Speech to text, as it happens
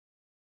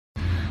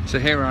So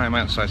here I am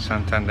outside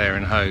Santander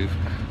in Hove.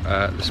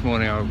 This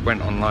morning I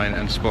went online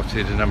and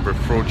spotted a number of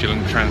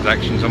fraudulent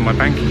transactions on my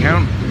bank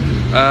account.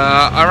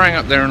 I rang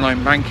up their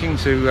online banking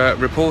to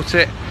report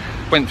it,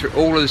 went through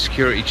all of the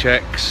security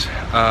checks,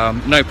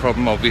 no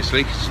problem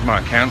obviously because it's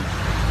my account,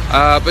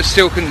 but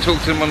still couldn't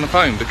talk to them on the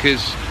phone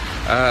because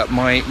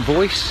my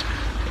voice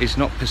is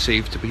not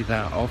perceived to be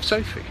that of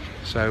Sophie.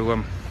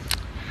 So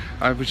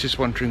I was just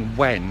wondering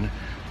when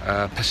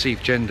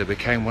perceived gender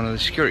became one of the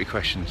security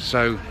questions.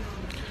 So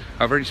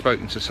I've already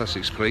spoken to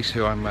Sussex Police,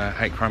 who I'm a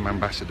hate crime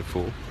ambassador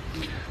for,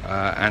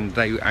 and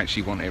they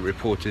actually want it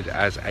reported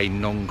as a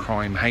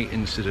non-crime hate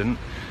incident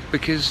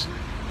because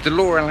the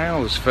law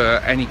allows for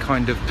any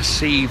kind of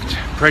perceived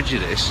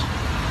prejudice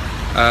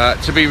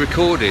to be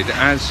recorded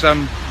as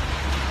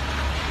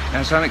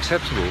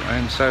unacceptable.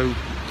 And so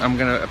I'm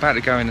about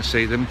to go in and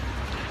see them,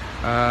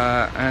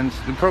 and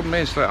the problem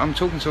is that I'm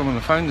talking to them on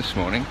the phone this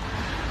morning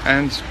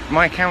and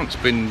my account's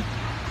been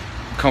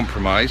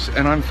compromised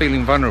and I'm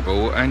feeling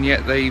vulnerable, and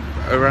yet they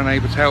are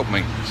unable to help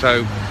me.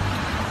 So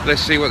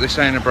let's see what they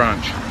say in a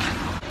branch.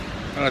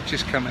 Well, I've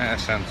just come out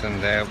of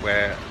Santander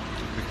where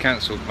we've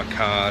cancelled my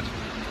card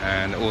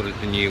and ordered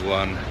the new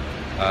one.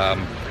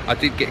 I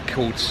did get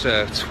called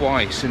sir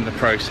twice in the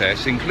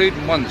process,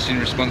 including once in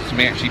response to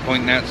me actually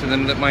pointing out to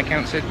them that my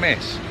account said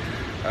miss,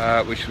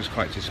 which was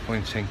quite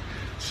disappointing.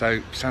 So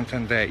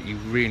Santander, you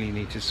really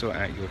need to sort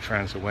out your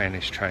trans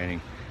awareness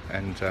training,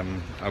 and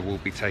I will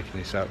be taking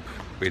this up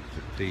with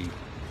the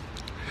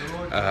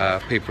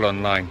people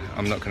online.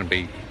 I'm not going to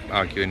be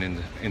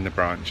arguing in the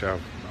branch. I'll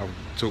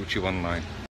talk to you online.